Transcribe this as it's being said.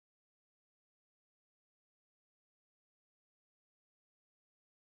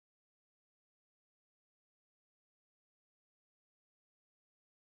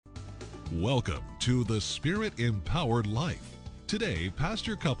Welcome to the Spirit Empowered Life. Today,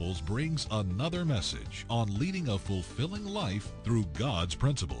 Pastor Couples brings another message on leading a fulfilling life through God's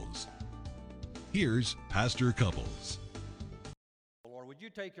principles. Here's Pastor Couples. Lord, would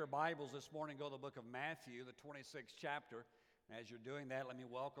you take your Bibles this morning, go to the book of Matthew, the 26th chapter. And as you're doing that, let me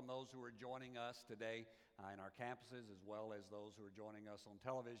welcome those who are joining us today in our campuses, as well as those who are joining us on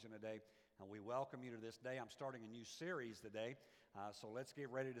television today. And we welcome you to this day. I'm starting a new series today, so let's get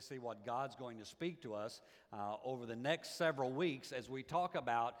ready to see what God's going to speak to us over the next several weeks as we talk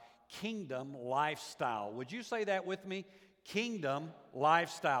about kingdom lifestyle. Would you say that with me? Kingdom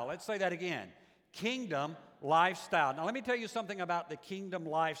lifestyle. Let's say that again. Kingdom lifestyle. Now, let me tell you something about the kingdom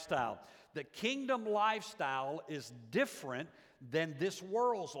lifestyle. The kingdom lifestyle is different than this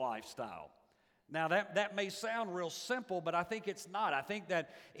world's lifestyle. Now, that may sound real simple, but I think it's not. I think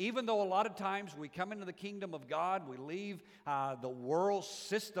that even though a lot of times we come into the kingdom of God, we leave the world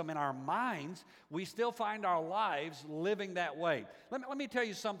system in our minds, we still find our lives living that way. Let me tell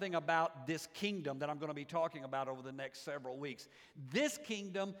you something about this kingdom that I'm going to be talking about over the next several weeks. This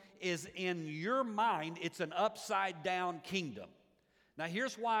kingdom is in your mind. It's an upside-down kingdom. Now,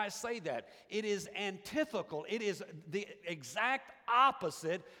 here's why I say that. It is antithetical. It is the exact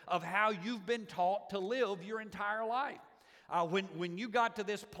opposite of how you've been taught to live your entire life. When you got to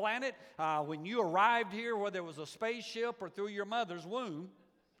this planet, when you arrived here, whether it was a spaceship or through your mother's womb,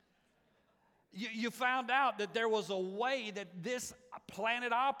 you found out that there was a way that this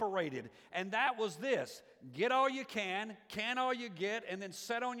planet operated, and that was this: get all you can all you get, and then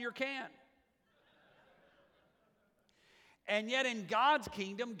set on your can. And yet in God's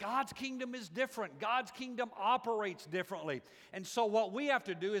kingdom is different. God's kingdom operates differently. And so what we have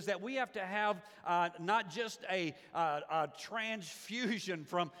to do is that we have to have not just a transfusion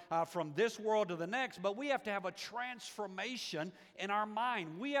from this world to the next, but we have to have a transformation in our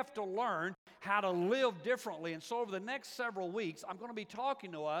mind. We have to learn how to live differently. And so over the next several weeks, I'm going to be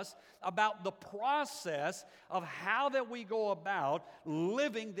talking to us about the process of how that we go about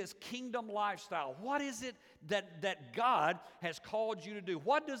living this kingdom lifestyle. What is it that God has called you to do?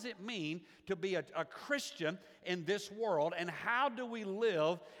 What does it mean to be a Christian in this world, and how do we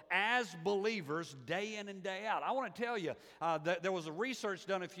live as believers day in and day out? I want to tell you, there was a research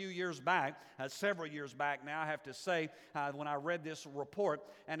done a few years back, several years back now, I have to say, when I read this report,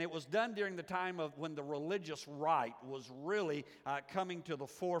 and it was done during the time of when the religious right was really coming to the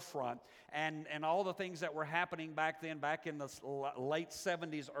forefront, and all the things that were happening back then, back in the late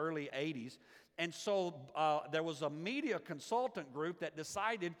 70s, early 80s. And so there was a media consultant group that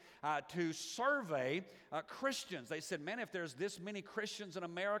decided to survey Christians. They said, man, if there's this many Christians in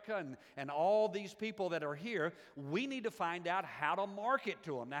America and all these people that are here, we need to find out how to market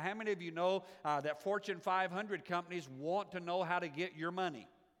to them. Now, how many of you know that Fortune 500 companies want to know how to get your money?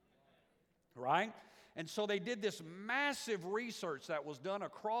 Right? And so they did this massive research that was done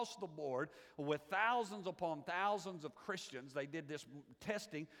across the board with thousands upon thousands of Christians. They did this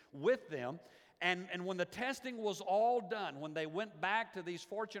testing with them. And when the testing was all done, when they went back to these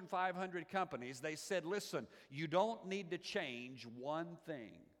Fortune 500 companies, they said, listen, you don't need to change one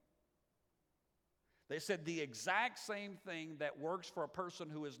thing. They said the exact same thing that works for a person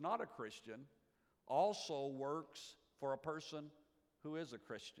who is not a Christian also works for a person who is a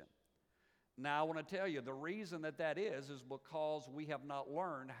Christian. Now, I want to tell you, the reason that is because we have not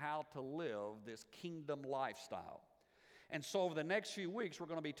learned how to live this kingdom lifestyle. And so over the next few weeks, we're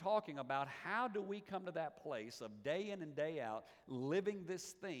going to be talking about how do we come to that place of day in and day out living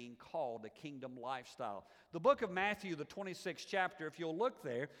this thing called the kingdom lifestyle. The book of Matthew, the 26th chapter, if you'll look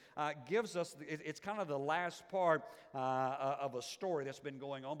there, gives us, it's kind of the last part of a story that's been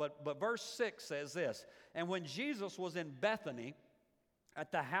going on. But verse 6 says this: and when Jesus was in Bethany,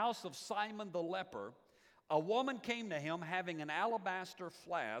 at the house of Simon the leper, a woman came to him having an alabaster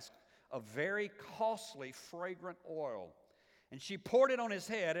flask of very costly fragrant oil. And she poured it on his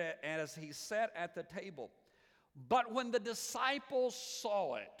head as he sat at the table. But when the disciples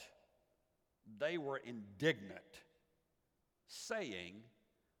saw it, they were indignant, saying,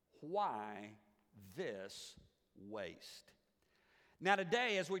 why this waste? Now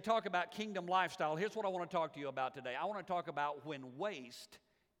today, as we talk about kingdom lifestyle, here's what I want to talk to you about today. I want to talk about when waste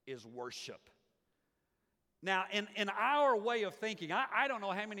is worship. Now, in our way of thinking, I don't know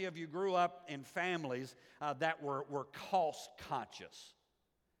how many of you grew up in families that were cost conscious.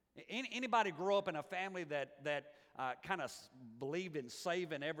 Anybody grew up in a family that kind of believed in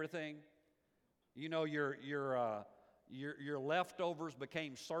saving everything? You know, your leftovers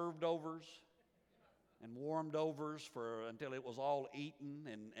became served overs. and warmed overs until it was all eaten,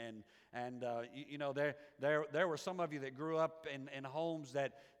 there were some of you that grew up in homes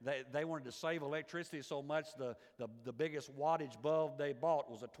that they wanted to save electricity so much the biggest wattage bulb they bought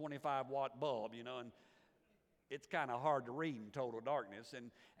was a 25-watt bulb, and it's kind of hard to read in total darkness.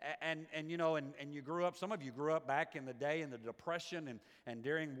 And you grew up, some of you grew up back in the day in the Depression and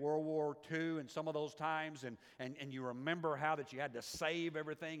during World War II and some of those times, and you remember how that you had to save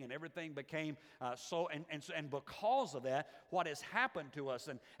everything, and everything became and because of that, what has happened to us.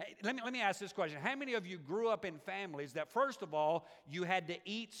 And let me ask this question. How many of you grew up in families that, first of all, you had to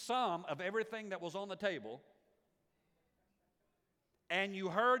eat some of everything that was on the table, and you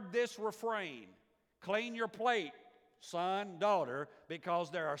heard this refrain: clean your plate, son, daughter,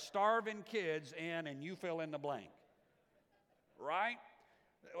 because there are starving kids in, and you fill in the blank. Right?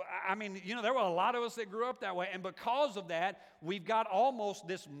 I mean, there were a lot of us that grew up that way, and because of that, we've got almost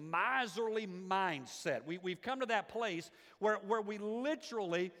this miserly mindset. We've come to that place where we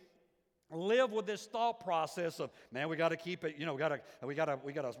literally live with this thought process of, man, we got to keep it, we got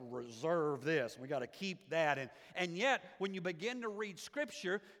to reserve this, we got to keep that, and yet when you begin to read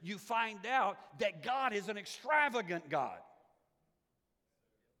Scripture, you find out that God is an extravagant God.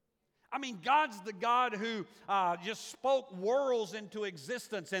 I mean, God's the God who just spoke worlds into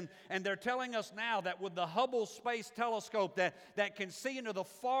existence, and they're telling us now that with the Hubble Space Telescope that can see into the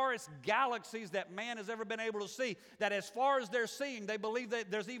farthest galaxies that man has ever been able to see, that as far as they're seeing, they believe that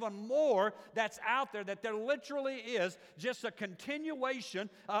there's even more that's out there, that there literally is just a continuation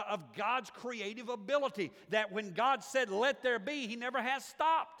of God's creative ability, that when God said, let there be, He never has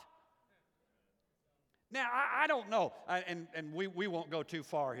stopped. Now, I don't know, and we won't go too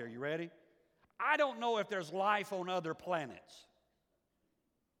far here. You ready? I don't know if there's life on other planets.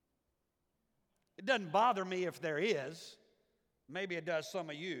 It doesn't bother me if there is. Maybe it does some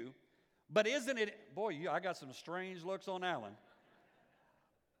of you. But isn't it, boy, I got some strange looks on that one.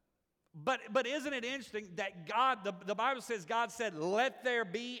 But isn't it interesting that God, the Bible says God said, let there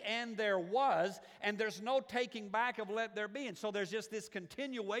be, and there was, and there's no taking back of let there be. And so there's just this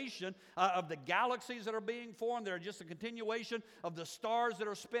continuation of the galaxies that are being formed. There's just a continuation of the stars that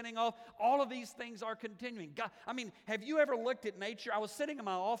are spinning off. All of these things are continuing. God, I mean, have you ever looked at nature? I was sitting in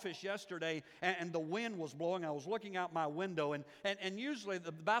my office yesterday, and the wind was blowing. I was looking out my window, and usually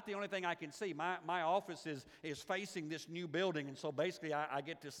about the only thing I can see, my office is facing this new building, and so basically I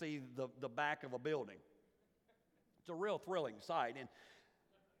get to see the back of a building. It's a real thrilling sight.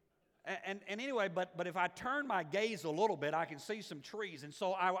 And anyway, but if I turn my gaze a little bit, I can see some trees. And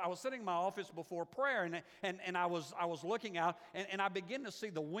so I was sitting in my office before prayer, and I was looking out, and I begin to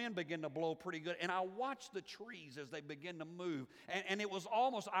see the wind begin to blow pretty good. And I watched the trees as they begin to move. And it was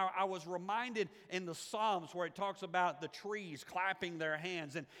almost, I was reminded in the Psalms where it talks about the trees clapping their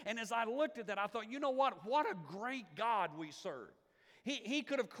hands. And as I looked at that, I thought, you know what? What a great God we serve. He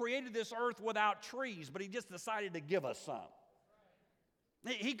could have created this earth without trees, but He just decided to give us some.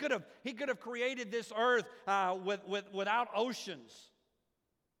 He could have created this earth without oceans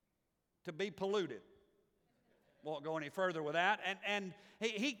to be polluted. Won't go any further with that. And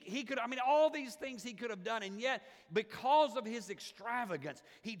he could, I mean, all these things He could have done, and yet because of His extravagance,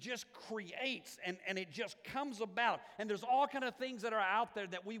 He just creates, and it just comes about. And there's all kind of things that are out there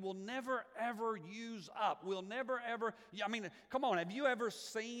that we will never, ever use up. We'll never, ever, I mean, come on, have you ever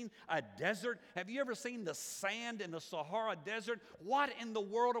seen a desert? Have you ever seen the sand in the Sahara Desert? What in the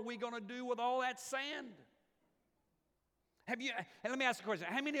world are we going to do with all that sand? And let me ask you a question.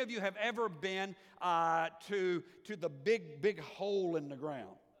 How many of you have ever been to the big hole in the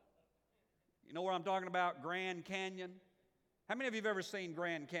ground? You know where I'm talking about? Grand Canyon. How many of you have ever seen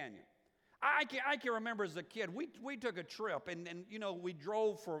Grand Canyon? I can remember as a kid, we took a trip, and we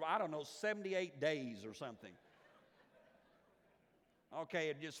drove for, 78 days or something. Okay,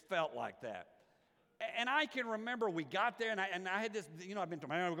 it just felt like that. And I can remember we got there, and I had this, I've been told,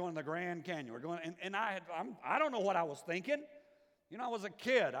 man, we're going to the Grand Canyon. We're going, and I don't know what I was thinking. I was a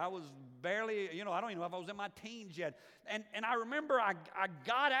kid. I was barely, I don't even know if I was in my teens yet. And I remember I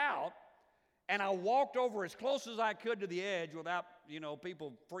got out, and I walked over as close as I could to the edge without,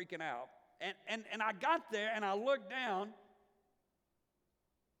 people freaking out. And I got there, and I looked down,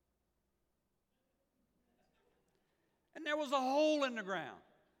 and there was a hole in the ground.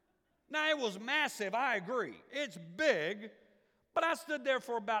 Now, it was massive, I agree. It's big, but I stood there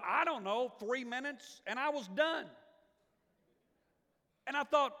for about, 3 minutes, and I was done. And I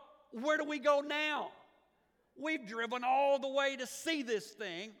thought, where do we go now? We've driven all the way to see this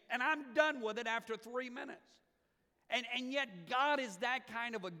thing, and I'm done with it after 3 minutes. And yet God is that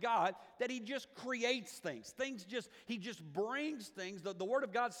kind of a God that He just creates things. He just brings things that the Word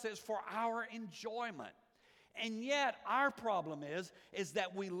of God says for our enjoyment. And yet our problem is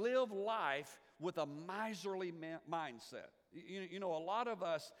that we live life with a miserly mindset. You know, a lot of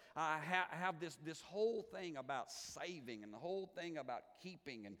us have this whole thing about saving and the whole thing about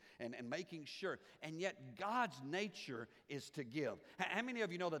keeping and making sure. And yet God's nature is to give. How many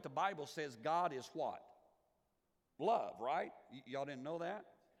of you know that the Bible says God is what? Love, right? Y'all didn't know that?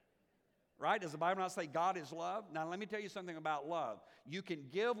 Right? Does the Bible not say God is love? Now let me tell you something about love. You can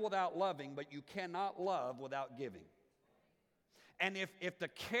give without loving, but you cannot love without giving. And if the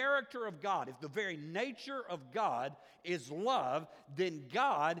character of God, if the very nature of God is love, then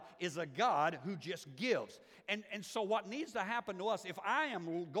God is a God who just gives. And so what needs to happen to us, if I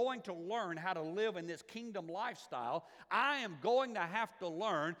am going to learn how to live in this kingdom lifestyle, I am going to have to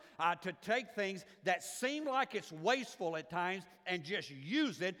learn to take things that seem like it's wasteful at times and just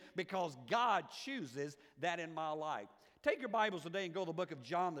use it because God chooses that in my life. Take your Bibles today and go to the book of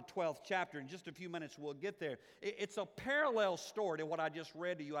John, the 12th chapter. In just a few minutes, we'll get there. It's a parallel story to what I just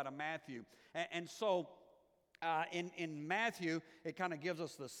read to you out of Matthew. And so in Matthew, it kind of gives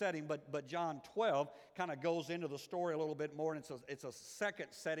us the setting, but John 12 kind of goes into the story a little bit more, and it's a second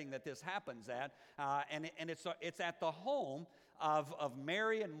setting that this happens at. And it's at the home of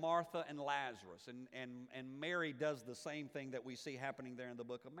Mary and Martha and Lazarus. And Mary does the same thing that we see happening there in the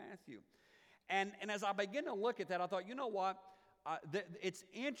book of Matthew. And as I begin to look at that, I thought, you know what? It's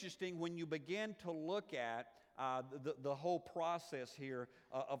interesting when you begin to look at the whole process here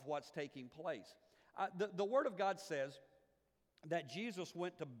of what's taking place. The Word of God says that Jesus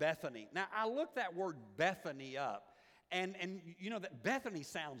went to Bethany. Now, I looked that word Bethany up, and you know that Bethany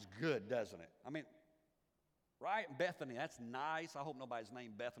sounds good, doesn't it? I mean, right? Bethany, that's nice. I hope nobody's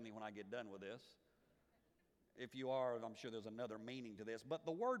named Bethany when I get done with this. If you are, I'm sure there's another meaning to this. But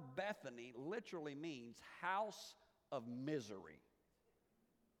the word Bethany literally means house of misery.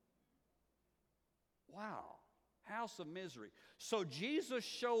 Wow, house of misery. So Jesus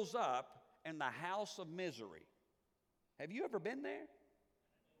shows up in the house of misery. Have you ever been there?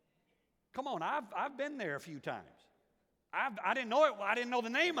 Come on, I've been there a few times. I didn't know it. I didn't know the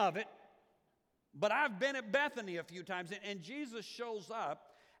name of it. But I've been at Bethany a few times. And Jesus shows up.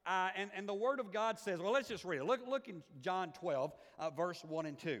 And the Word of God says, well, let's just read it. Look in John 12, verse 1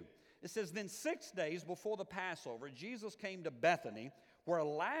 and 2. It says, then 6 days before the Passover, Jesus came to Bethany, where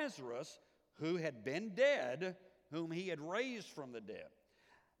Lazarus, who had been dead, whom he had raised from the dead.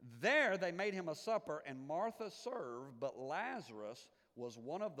 There they made him a supper, and Martha served, but Lazarus was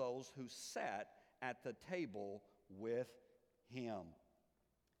one of those who sat at the table with him.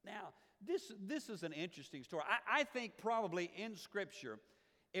 Now, this is an interesting story. I think probably in Scripture,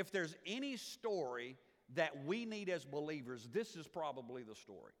 if there's any story that we need as believers, this is probably the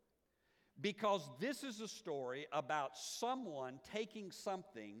story. Because this is a story about someone taking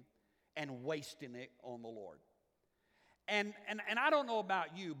something and wasting it on the Lord. And I don't know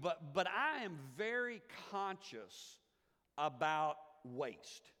about you, but I am very conscious about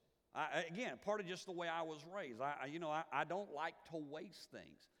waste. Again, part of just the way I was raised. I don't like to waste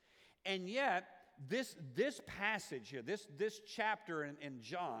things. And yet, this passage here, this chapter in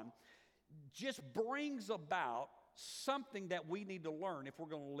John, just brings about something that we need to learn if we're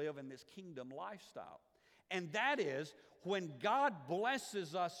going to live in this kingdom lifestyle. And that is, when God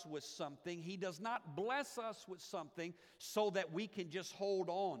blesses us with something, He does not bless us with something so that we can just hold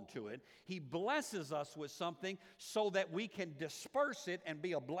on to it. He blesses us with something so that we can disperse it and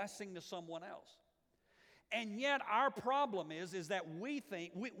be a blessing to someone else. And yet our problem is that we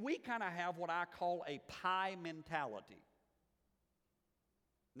think, we kind of have what I call a pie mentality.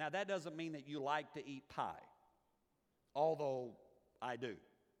 Now that doesn't mean that you like to eat pie, although I do.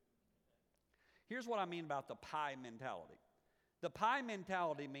 Here's what I mean about the pie mentality. The pie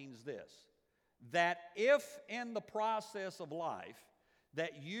mentality means this, that if in the process of life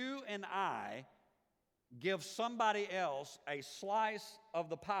that you and I give somebody else a slice of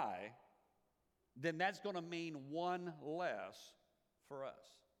the pie, then that's going to mean one less for us.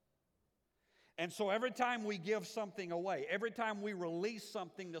 And so every time we give something away, every time we release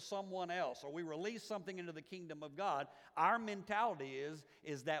something to someone else, or we release something into the kingdom of God, our mentality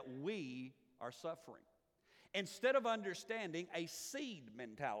is that we are suffering. Instead of understanding a seed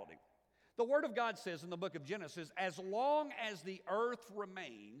mentality. The Word of God says in the book of Genesis, as long as the earth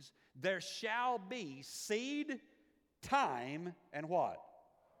remains, there shall be seed, time, and what?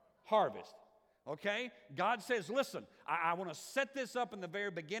 Harvest. Okay? God says, listen, I want to set this up in the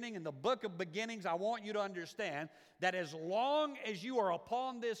very beginning. In the book of beginnings, I want you to understand that as long as you are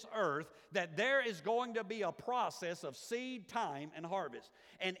upon this earth, that there is going to be a process of seed, time, and harvest.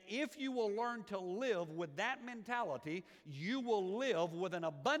 And if you will learn to live with that mentality, you will live with an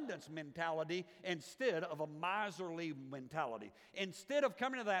abundance mentality instead of a miserly mentality. Instead of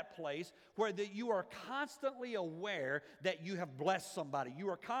coming to that place where that you are constantly aware that you have blessed somebody, you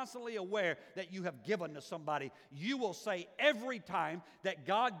are constantly aware that you have given to somebody, you will say every time that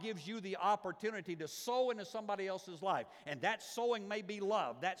God gives you the opportunity to sow into somebody else's life. And that sowing may be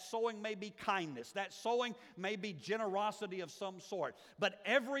love, that sowing may be kindness, that sowing may be generosity of some sort. But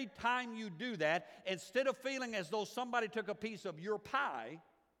every time you do that, instead of feeling as though somebody took a piece of your pie,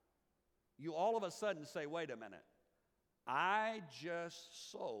 you all of a sudden say, wait a minute, I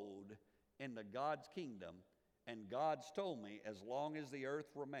just sowed into God's kingdom, and God's told me as long as the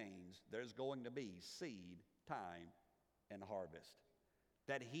earth remains, there's going to be seed, time, and harvest.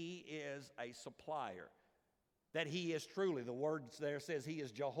 That He is a supplier. That He is truly, the word there says He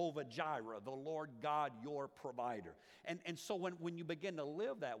is Jehovah Jireh, the Lord God, your provider. And so when you begin to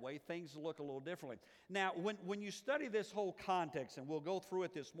live that way, things look a little differently. Now, when you study this whole context, and we'll go through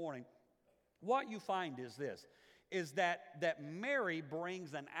it this morning, what you find is this, is that Mary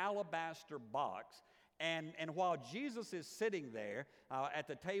brings an alabaster box. And while Jesus is sitting there at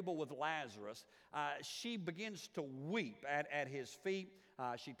the table with Lazarus, she begins to weep at His feet.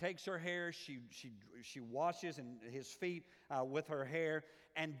 She takes her hair, she washes His feet with her hair,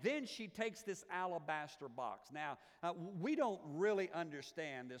 and then she takes this alabaster box. Now, we don't really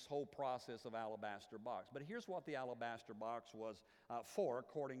understand this whole process of alabaster box, but here's what the alabaster box was for,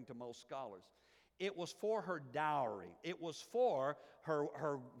 according to most scholars. It was for her dowry. It was for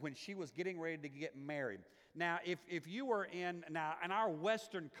her when she was getting ready to get married. Now, if you were in our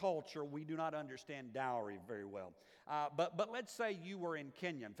Western culture, we do not understand dowry very well. But let's say you were in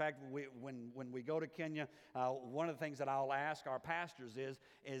Kenya. In fact, when we go to Kenya, one of the things that I'll ask our pastors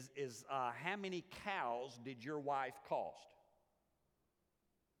is how many cows did your wife cost?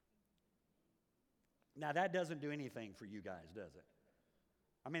 Now, that doesn't do anything for you guys, does it?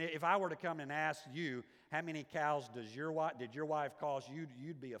 I mean, if I were to come and ask you how many cows did your wife cost,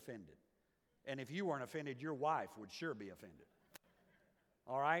 you'd be offended. And if you weren't offended, your wife would sure be offended.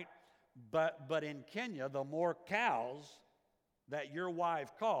 All right? But in Kenya, the more cows that your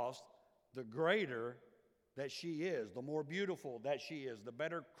wife cost, the greater that she is, the more beautiful that she is, the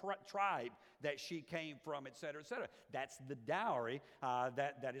better tribe that she came from, et cetera, et cetera. That's the dowry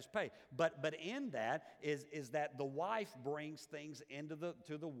that is paid. But in that is that the wife brings things into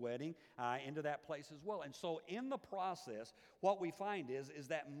the wedding, into that place as well. And so in the process, what we find is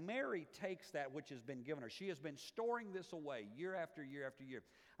that Mary takes that which has been given her. She has been storing this away year after year after year.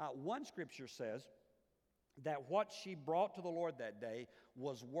 One scripture says that what she brought to the Lord that day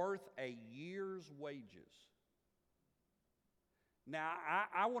was worth a year's wages. Now,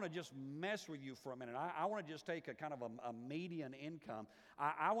 I want to just mess with you for a minute. I want to just take a kind of a median income.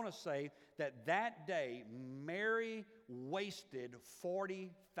 I want to say that day, Mary wasted $40,000.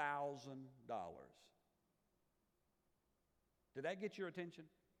 Did that get your attention?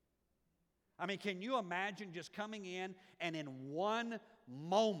 I mean, can you imagine just coming in and in one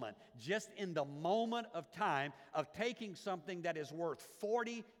moment, just in the moment of time of taking something that is worth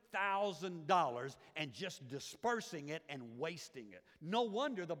 $40,000 and just dispersing it and wasting it? No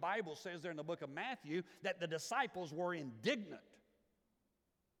wonder the Bible says there in the book of Matthew that the disciples were indignant.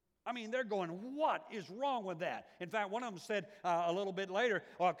 I mean, they're going, what is wrong with that? In fact, one of them said a little bit later,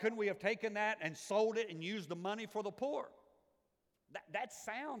 couldn't we have taken that and sold it and used the money for the poor? That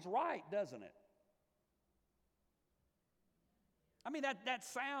sounds right, doesn't it? I mean, that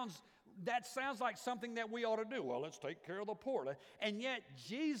sounds like something that we ought to do. Well, let's take care of the poor. And yet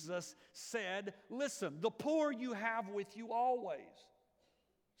Jesus said, listen, the poor you have with you always.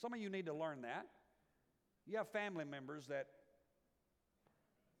 Some of you need to learn that. You have family members that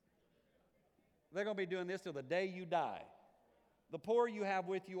they're going to be doing this till the day you die. The poor you have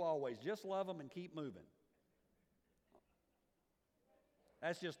with you always. Just love them and keep moving.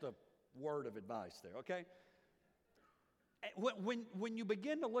 That's just a word of advice there, okay? When you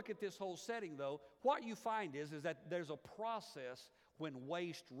begin to look at this whole setting, though, what you find is that there's a process when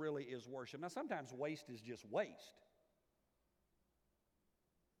waste really is worship. Now, sometimes waste is just waste,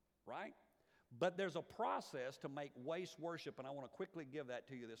 right? But there's a process to make waste worship, and I want to quickly give that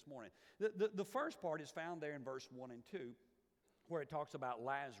to you this morning. The first part is found there in verse 1 and 2, where it talks about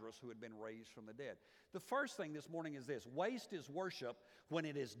Lazarus who had been raised from the dead. The first thing this morning is this: waste is worship when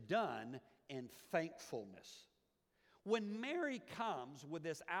it is done in thankfulness. When Mary comes with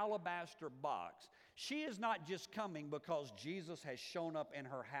this alabaster box She is not just coming because Jesus has shown up in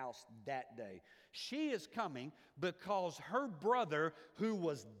her house that day. She is coming because her brother who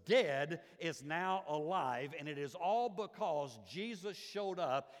was dead is now alive, and it is all because Jesus showed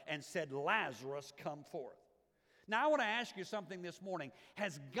up and said, Lazarus, come forth. Now, I want to ask you something this morning.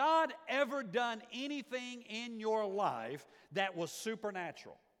 Has God ever done anything in your life that was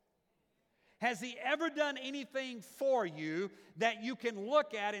supernatural? Has He ever done anything for you that you can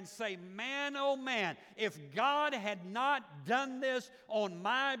look at and say, man, oh man, if God had not done this on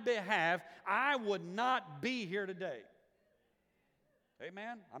my behalf, I would not be here today?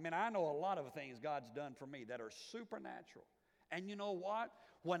 Amen? I mean, I know a lot of things God's done for me that are supernatural. And you know what?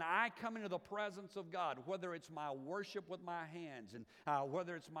 When I come into the presence of God, whether it's my worship with my hands, and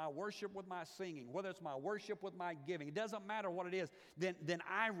whether it's my worship with my singing, whether it's my worship with my giving, it doesn't matter what it is, then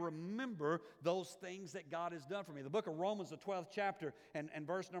I remember those things that God has done for me. The book of Romans, the 12th chapter, and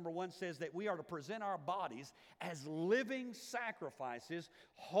verse number 1 says that we are to present our bodies as living sacrifices,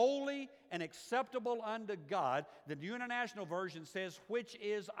 holy and acceptable unto God. The New International Version says, which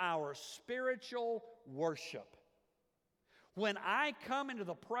is our spiritual worship. When I come into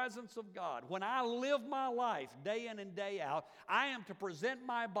the presence of God, when I live my life day in and day out, I am to present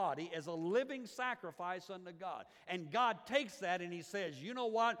my body as a living sacrifice unto God. And God takes that and He says, you know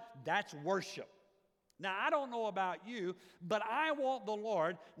what? That's worship. Now, I don't know about you, but I want the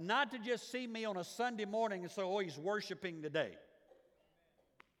Lord not to just see me on a Sunday morning and say, oh, He's worshiping today.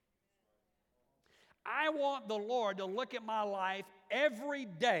 I want the Lord to look at my life every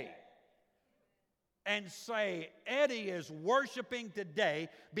day and say, Eddie is worshiping today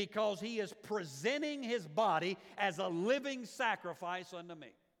because he is presenting his body as a living sacrifice unto me.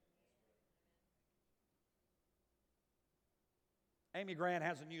 Amy Grant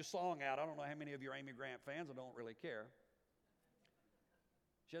has a new song out. I don't know how many of you are Amy Grant fans. I don't really care.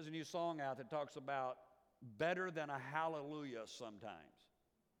 She has a new song out that talks about better than a hallelujah sometimes.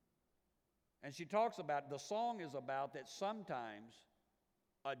 And she talks about, the song is about that sometimes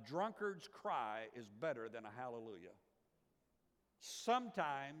a drunkard's cry is better than a hallelujah.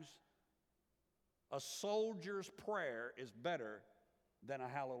 Sometimes a soldier's prayer is better than a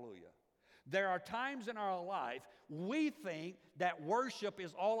hallelujah. There are times in our life we think that worship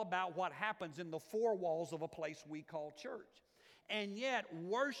is all about what happens in the four walls of a place we call church. And yet,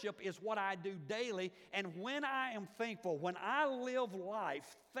 worship is what I do daily. And when I am thankful, when I live life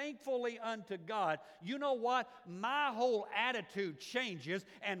thankfully unto God, you know what? My whole attitude changes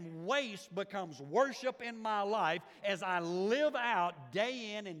and waste becomes worship in my life as I live out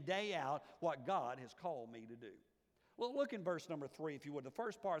day in and day out what God has called me to do. Well, look in verse number 3, if you would. The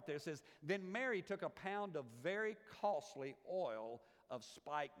first part there says, then Mary took a pound of very costly oil of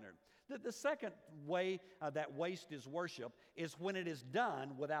spikenard. The second way that waste is worship is when it is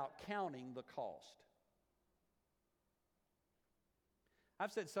done without counting the cost.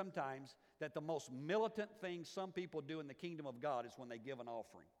 I've said sometimes that the most militant thing some people do in the kingdom of God is when they give an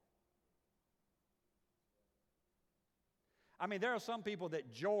offering. I mean, there are some people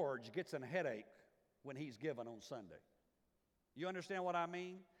that George gets a headache when he's given on Sunday. You understand what I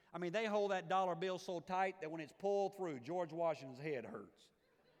mean? I mean, they hold that dollar bill so tight that when it's pulled through, George Washington's head hurts.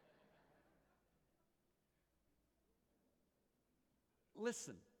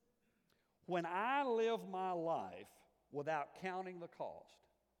 Listen, when I live my life without counting the cost,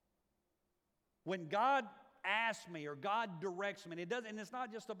 when God asks me or God directs me, and it's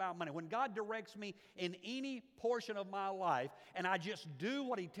not just about money, when God directs me in any portion of my life and I just do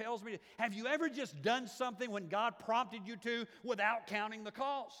what He tells me to, have you ever just done something when God prompted you to without counting the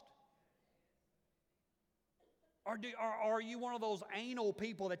cost? Or are you one of those anal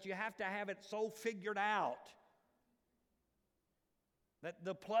people that you have to have it so figured out? That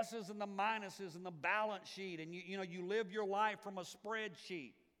the pluses and the minuses and the balance sheet, and you live your life from a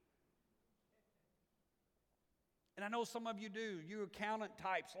spreadsheet. And I know some of you do. You accountant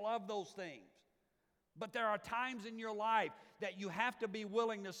types love those things. But there are times in your life that you have to be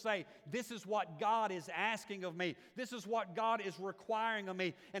willing to say, this is what God is asking of me. This is what God is requiring of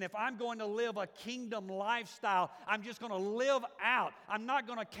me. And if I'm going to live a kingdom lifestyle, I'm just going to live out. I'm not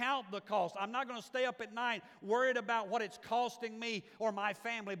going to count the cost. I'm not going to stay up at night worried about what it's costing me or my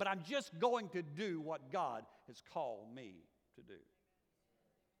family, but I'm just going to do what God has called me to do.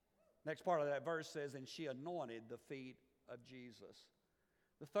 Next part of that verse says, and she anointed the feet of Jesus.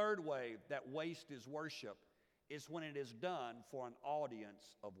 The third way that waste is worship is when it is done for an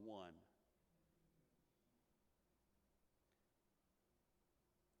audience of one.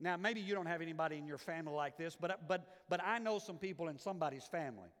 Now, maybe you don't have anybody in your family like this, but I know some people in somebody's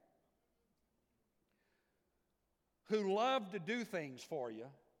family who love to do things for you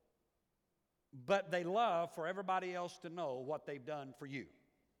but they love for everybody else to know what they've done for you.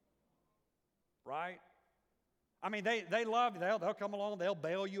 Right? I mean, they love you. They'll come along, they'll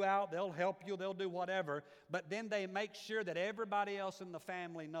bail you out, they'll help you, they'll do whatever, but then they make sure that everybody else in the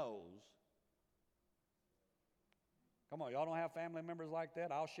family knows. Come on, y'all don't have family members like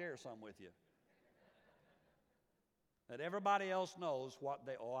that? I'll share some with you. That everybody else knows what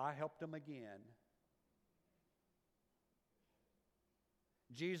I helped them again.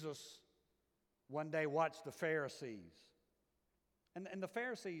 Jesus one day watched the Pharisees. And the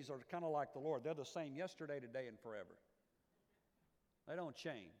Pharisees are kind of like the Lord. They're the same yesterday, today, and forever. They don't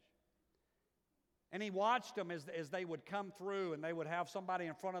change. And he watched them as they would come through and they would have somebody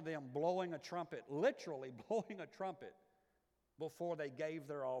in front of them blowing a trumpet, literally blowing a trumpet before they gave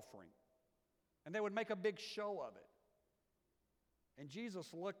their offering. And they would make a big show of it. And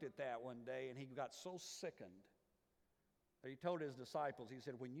Jesus looked at that one day and he got so sickened that he told his disciples, he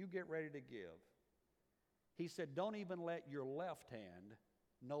said, when you get ready to give, he said, don't even let your left hand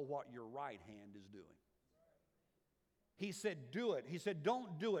know what your right hand is doing. He said, do it. He said,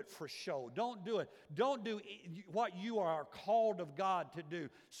 don't do it for show. Don't do it. Don't do what you are called of God to do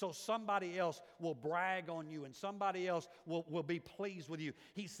so somebody else will brag on you and somebody else will be pleased with you.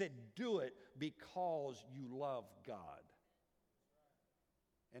 He said, do it because you love God.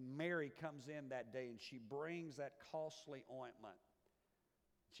 And Mary comes in that day and she brings that costly ointment.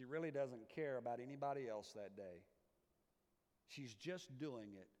 She really doesn't care about anybody else that day. She's just doing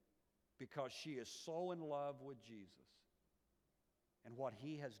it because she is so in love with Jesus and what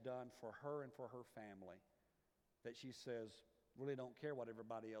he has done for her and for her family that she says, really don't care what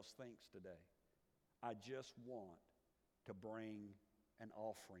everybody else thinks today. I just want to bring an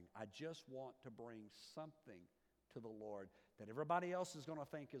offering. I just want to bring something to the Lord that everybody else is going to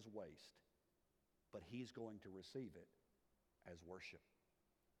think is waste, but he's going to receive it as worship.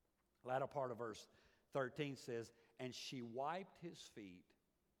 The latter part of verse 13 says, and she wiped his feet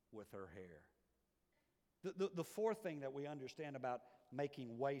with her hair. The fourth thing that we understand about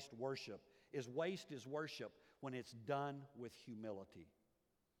making waste worship is worship when it's done with humility.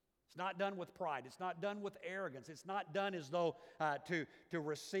 It's not done with pride. It's not done with arrogance. It's not done as though to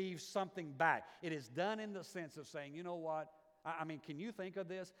receive something back. It is done in the sense of saying, you know what? I mean, can you think of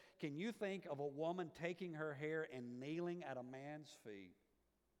this? Can you think of a woman taking her hair and kneeling at a man's feet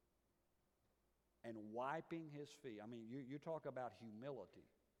and wiping his feet? I mean, you talk about humility.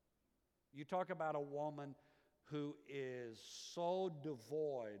 You talk about a woman who is so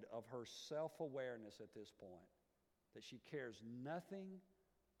devoid of her self-awareness at this point that she cares nothing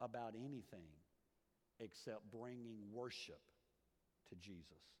about anything except bringing worship to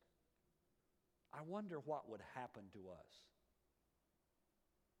Jesus. I wonder what would happen to us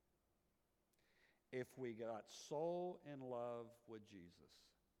if we got so in love with Jesus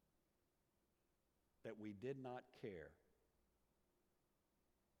that we did not care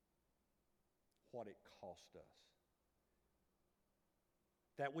what it cost us.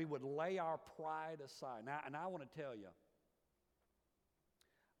 That we would lay our pride aside. Now, and I want to tell you,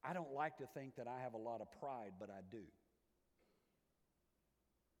 I don't like to think that I have a lot of pride, but I do.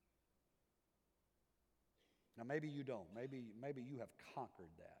 Now, maybe you don't. Maybe you have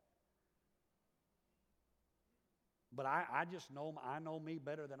conquered that. But I just know, I know me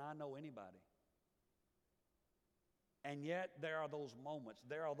better than I know anybody. And yet there are those moments,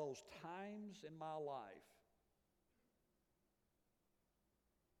 there are those times in my life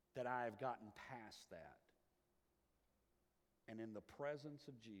that I have gotten past that. And in the presence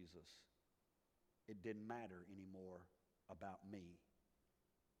of Jesus, it didn't matter anymore about me.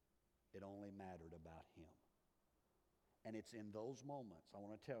 It only mattered about him. And it's in those moments, I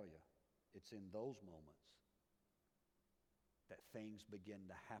want to tell you, it's in those moments that things begin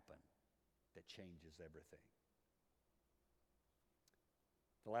to happen that changes everything.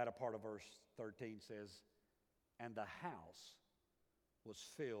 The latter part of verse 13 says, and the house was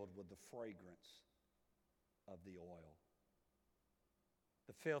filled with the fragrance of the oil.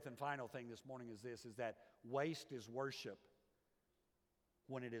 The fifth and final thing this morning is this, is that waste is worship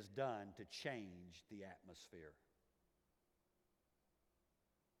when it is done to change the atmosphere.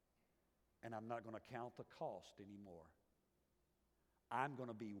 And I'm not going to count the cost anymore. I'm going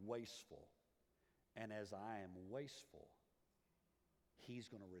to be wasteful. And as I am wasteful, he's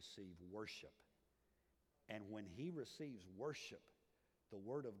going to receive worship. And when he receives worship, the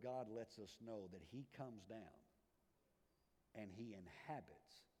Word of God lets us know that he comes down and he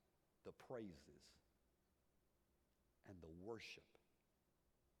inhabits the praises and the worship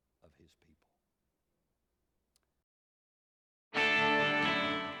of his people.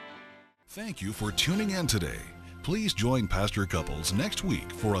 Thank you for tuning in today. Please join Pastor Couples next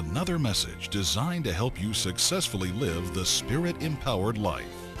week for another message designed to help you successfully live the Spirit-empowered life.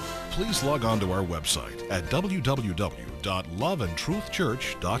 Please log on to our website at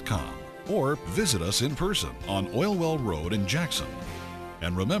www.loveandtruthchurch.com or visit us in person on Oilwell Road in Jackson.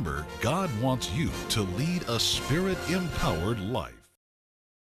 And remember, God wants you to lead a Spirit-empowered life.